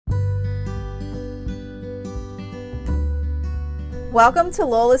Welcome to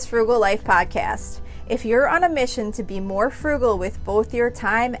Lola's Frugal Life Podcast. If you're on a mission to be more frugal with both your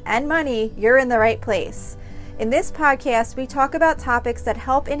time and money, you're in the right place. In this podcast, we talk about topics that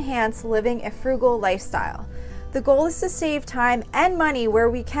help enhance living a frugal lifestyle. The goal is to save time and money where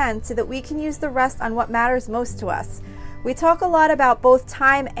we can so that we can use the rest on what matters most to us. We talk a lot about both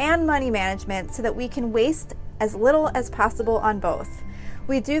time and money management so that we can waste as little as possible on both.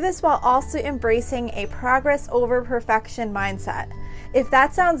 We do this while also embracing a progress over perfection mindset. If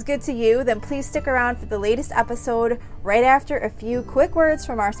that sounds good to you, then please stick around for the latest episode right after a few quick words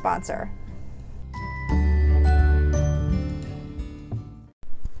from our sponsor.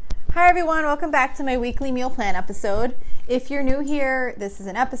 Hi everyone, welcome back to my weekly meal plan episode. If you're new here, this is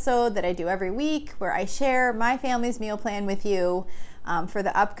an episode that I do every week where I share my family's meal plan with you for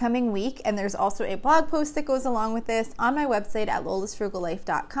the upcoming week. And there's also a blog post that goes along with this on my website at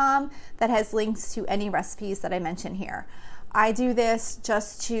lolasfrugallife.com that has links to any recipes that I mention here. I do this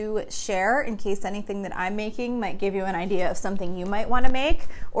just to share in case anything that I'm making might give you an idea of something you might want to make,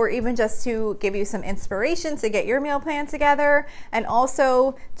 or even just to give you some inspiration to get your meal plan together, and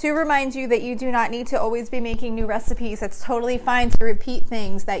also to remind you that you do not need to always be making new recipes. It's totally fine to repeat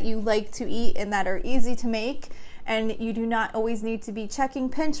things that you like to eat and that are easy to make, and you do not always need to be checking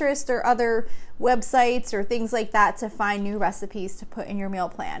Pinterest or other websites or things like that to find new recipes to put in your meal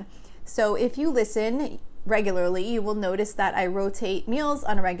plan. So if you listen regularly, you will notice that I rotate meals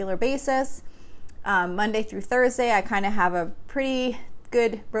on a regular basis. Monday through Thursday, I kind of have a pretty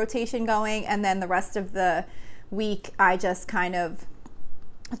good rotation going, and then the rest of the week, I just kind of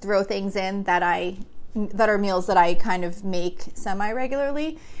throw things in that are meals that I kind of make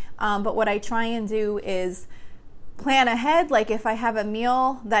semi-regularly. But what I try and do is plan ahead. Like if I have a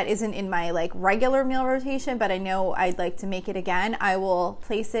meal that isn't in my regular meal rotation, but I know I'd like to make it again, I will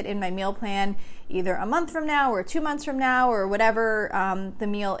place it in my meal plan either a month from now or 2 months from now or whatever the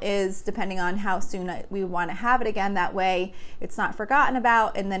meal is, depending on how soon we want to have it again. That way it's not forgotten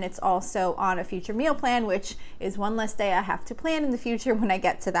about, and then it's also on a future meal plan, which is one less day I have to plan in the future when I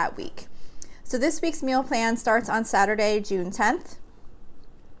get to that week. So this week's meal plan starts on Saturday, June 10th.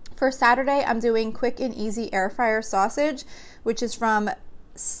 For Saturday, I'm doing quick and easy air fryer sausage, which is from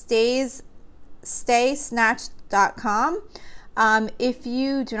staysnatch.com. If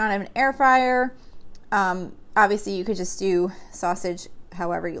you do not have an air fryer, obviously you could just do sausage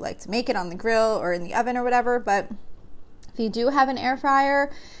however you like to make it, on the grill or in the oven or whatever. But if you do have an air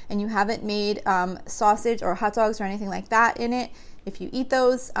fryer and you haven't made sausage or hot dogs or anything like that in it, if you eat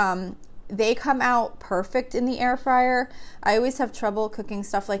those, they come out perfect in the air fryer. I always have trouble cooking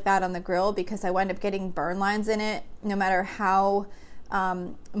stuff like that on the grill because I wind up getting burn lines in it. No matter how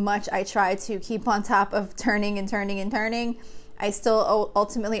much I try to keep on top of turning and turning and turning, I still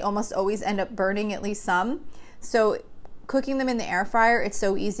ultimately almost always end up burning at least some. So cooking them in the air fryer, it's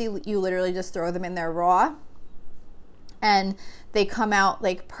so easy. You literally just throw them in there raw, and they come out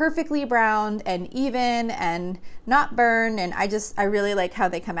perfectly browned and even and not burned, and I really like how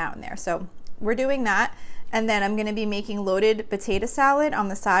they come out in there. So we're doing that, and then I'm going to be making loaded potato salad on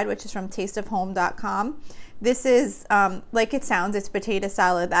the side, which is from tasteofhome.com. This is like it sounds, it's potato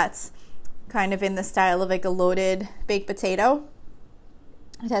salad that's kind of in the style of a loaded baked potato.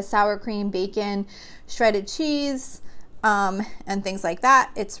 It has sour cream, bacon, shredded cheese, and things like that.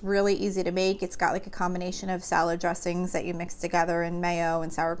 It's really easy to make. It's got a combination of salad dressings that you mix together, and mayo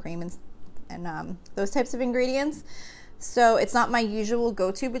and sour cream and those types of ingredients. So it's not my usual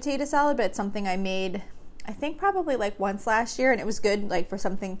go-to potato salad, but it's something I made, I think probably once last year, and it was good for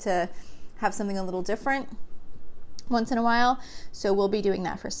something to have something a little different once in a while. So we'll be doing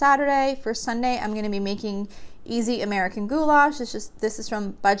that for Saturday. For Sunday, I'm going to be making easy American goulash. This is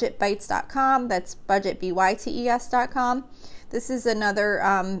from budgetbites.com. That's budgetbytes.com. This is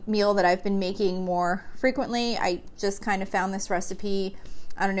another meal that I've been making more frequently. I just kind of found this recipe,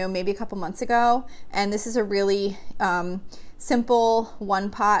 I don't know, maybe a couple months ago. And this is a really simple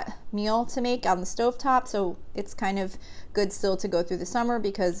one-pot meal to make on the stovetop. So it's kind of good still to go through the summer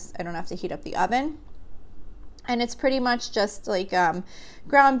because I don't have to heat up the oven. And it's pretty much just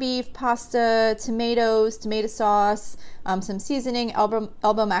ground beef, pasta, tomatoes, tomato sauce, some seasoning,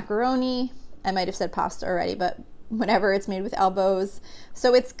 elbow macaroni. I might have said pasta already, but whatever, it's made with elbows.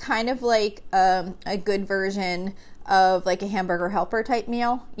 So it's kind of a good version of a hamburger helper type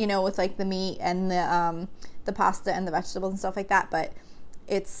meal, with the meat and the pasta and the vegetables and stuff like that. But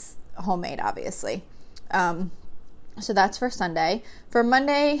it's homemade, obviously. So that's for Sunday. For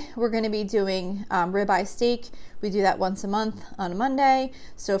Monday, we're going to be doing ribeye steak. We do that once a month on a Monday.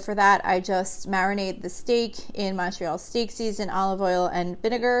 So for that, I just marinate the steak in Montreal steak season, olive oil and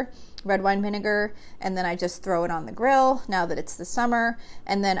vinegar, red wine vinegar, and then I just throw it on the grill now that it's the summer.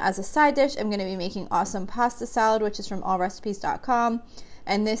 And then as a side dish, I'm going to be making awesome pasta salad, which is from allrecipes.com.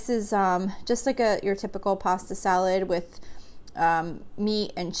 And this is just like your typical pasta salad with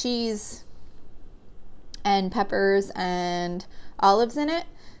meat and cheese and peppers and olives in it.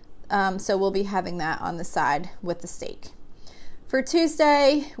 So we'll be having that on the side with the steak. For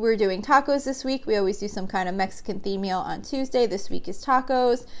Tuesday, we're doing tacos this week. We always do some kind of Mexican theme meal on Tuesday. This week is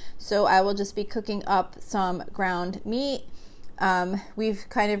tacos. So I will just be cooking up some ground meat. We've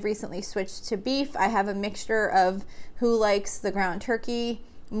kind of recently switched to beef. I have a mixture of who likes the ground turkey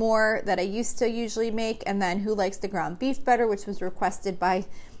more that I used to usually make, and then who likes the ground beef better, which was requested by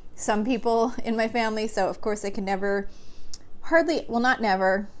some people in my family. So of course I can not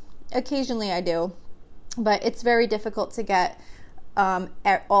never, occasionally I do, but it's very difficult to get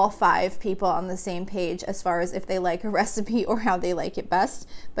all 5 people on the same page as far as if they like a recipe or how they like it best.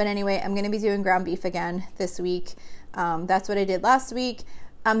 But anyway, I'm going to be doing ground beef again this week. That's what I did last week.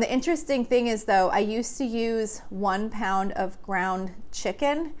 The interesting thing is, though, I used to use 1 pound of ground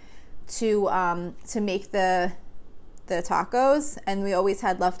chicken to make the tacos, and we always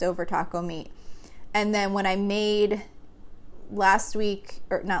had leftover taco meat. And then when I made last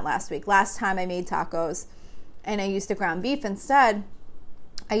time I made tacos and I used the ground beef instead,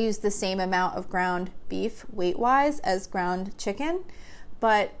 I used the same amount of ground beef weight-wise as ground chicken,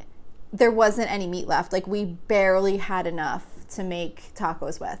 but there wasn't any meat left. Like, we barely had enough to make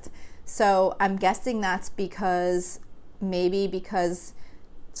tacos with. So I'm guessing that's because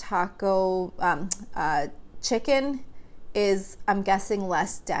chicken is, I'm guessing,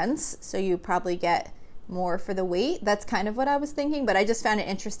 less dense, so you probably get more for the weight. That's kind of what I was thinking, but I just found it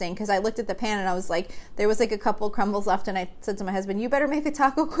interesting because I looked at the pan and I was like, there was like a couple crumbles left, and I said to my husband, you better make the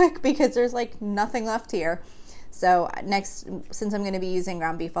taco quick because there's like nothing left here. So since I'm going to be using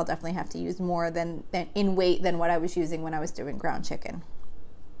ground beef, I'll definitely have to use more than in weight than what I was using when I was doing ground chicken.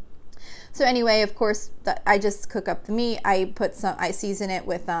 So anyway, of course, I just cook up the meat. I season it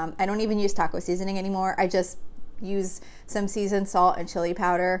with, I don't even use taco seasoning anymore. I just use some seasoned salt and chili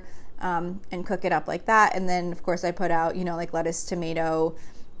powder and cook it up like that. And then, of course, I put out, like lettuce, tomato,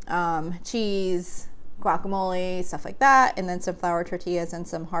 cheese, guacamole, stuff like that. And then some flour tortillas and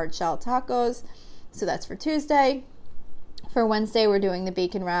some hard shell tacos. So that's for Tuesday. For Wednesday, we're doing the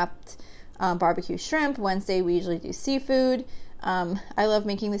bacon wrapped barbecue shrimp. Wednesday, we usually do seafood. I love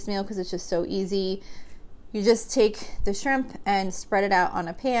making this meal because it's just so easy. You just take the shrimp and spread it out on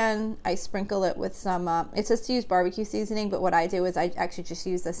a pan. I sprinkle it with some, it says to use barbecue seasoning, but what I do is I actually just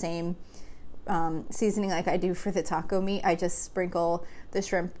use the same seasoning like I do for the taco meat. I just sprinkle the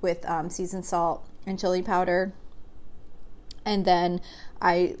shrimp with seasoned salt and chili powder. And then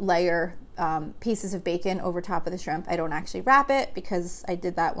I layer pieces of bacon over top of the shrimp. I don't actually wrap it because I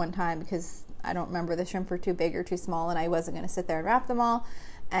did that one time because I don't remember the shrimp were too big or too small and I wasn't going to sit there and wrap them all.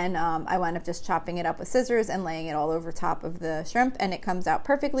 And I wound up just chopping it up with scissors and laying it all over top of the shrimp, and it comes out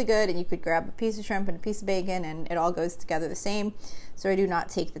perfectly good. And you could grab a piece of shrimp and a piece of bacon and it all goes together the same. So I do not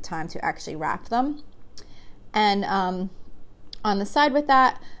take the time to actually wrap them. And on the side with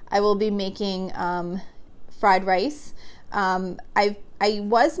that, I will be making fried rice. I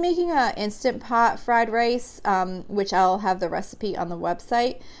was making an Instant Pot fried rice, which I'll have the recipe on the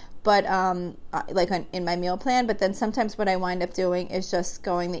website, but in my meal plan. But then sometimes what I wind up doing is just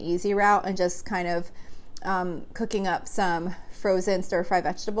going the easy route and just kind of cooking up some frozen stir-fry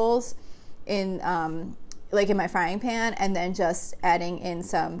vegetables in my frying pan, and then just adding in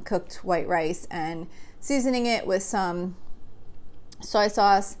some cooked white rice and seasoning it with some soy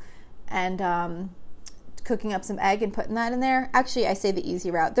sauce and cooking up some egg and putting that in there. Actually, I say the easy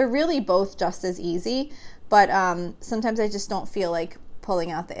route. They're really both just as easy, but sometimes I just don't feel like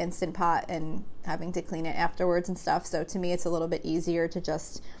pulling out the Instant Pot and having to clean it afterwards and stuff. So to me, it's a little bit easier to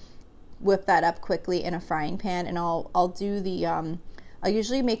just whip that up quickly in a frying pan. And I'll do the I'll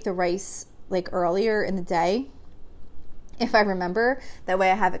usually make the rice like earlier in the day if I remember. That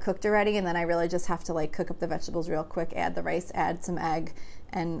way I have it cooked already, and then I really just have to like cook up the vegetables real quick, add the rice, add some egg,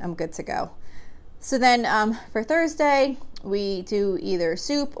 and I'm good to go. So then for Thursday, we do either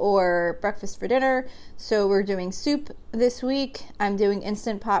soup or breakfast for dinner. So we're doing soup this week. I'm doing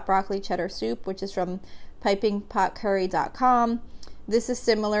Instant Pot broccoli cheddar soup, which is from pipingpotcurry.com. This is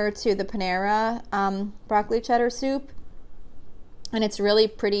similar to the Panera broccoli cheddar soup, and it's really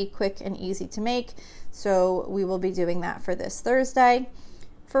pretty quick and easy to make. So we will be doing that for this Thursday.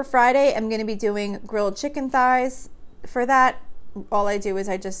 For Friday, I'm going to be doing grilled chicken thighs. for that, all I do is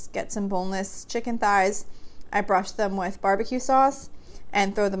I just get some boneless chicken thighs. I brush them with barbecue sauce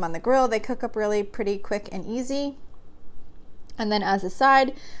and throw them on the grill. They cook up really pretty quick and easy. And then as a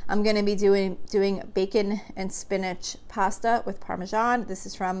side, I'm going to be doing bacon and spinach pasta with Parmesan. This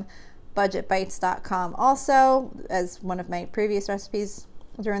is from budgetbites.com also, as one of my previous recipes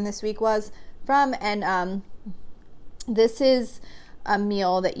during this week was from. And this is a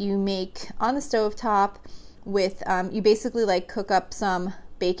meal that you make on the stovetop with, you basically like cook up some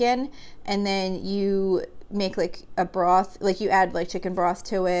bacon and then you make like a broth, like you add like chicken broth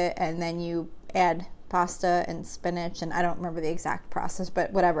to it, and then you add pasta and spinach, and I don't remember the exact process,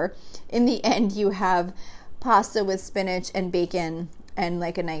 but whatever. In the end, you have pasta with spinach and bacon and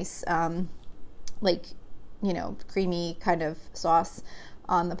like a nice, like, you know, creamy kind of sauce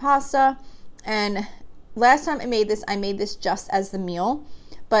on the pasta. And last time I made this just as the meal,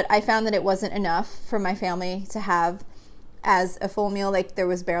 but I found that it wasn't enough for my family to have as a full meal. Like there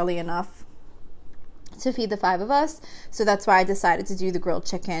was barely enough to feed the 5 of us. So that's why I decided to do the grilled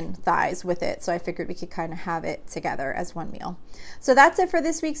chicken thighs with it. So I figured we could kind of have it together as one meal. So that's it for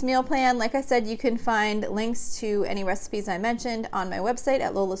this week's meal plan. Like I said, you can find links to any recipes I mentioned on my website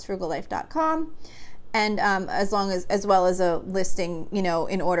at lolasfrugallife.com. And as well as a listing, you know,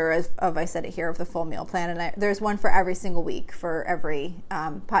 in order of I said it here, of the full meal plan. And there's one for every single week for every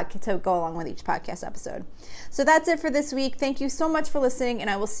podcast to go along with each podcast episode. So that's it for this week. Thank you so much for listening, and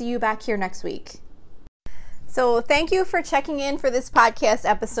I will see you back here next week. So thank you for checking in for this podcast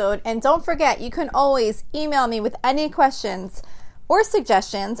episode. And don't forget, you can always email me with any questions or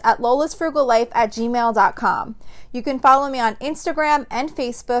suggestions at lolasfrugallife@gmail.com. You can follow me on Instagram and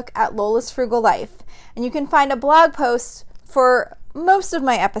Facebook at lolasfrugallife. And you can find a blog post for most of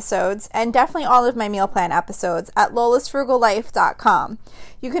my episodes and definitely all of my meal plan episodes at lolasfrugallife.com.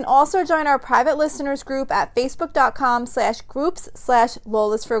 You can also join our private listeners group at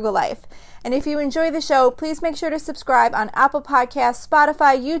facebook.com/groups/lolasfrugallife. And if you enjoy the show, please make sure to subscribe on Apple Podcasts,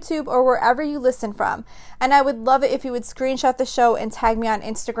 Spotify, YouTube, or wherever you listen from. And I would love it if you would screenshot the show and tag me on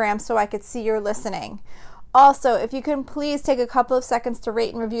Instagram so I could see you're listening. Also, if you can please take a couple of seconds to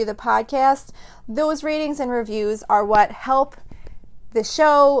rate and review the podcast. Those ratings and reviews are what help the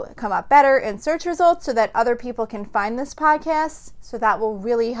show come up better in search results so that other people can find this podcast. So that will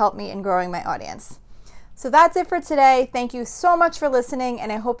really help me in growing my audience. So that's it for today. Thank you so much for listening,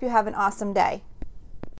 and I hope you have an awesome day.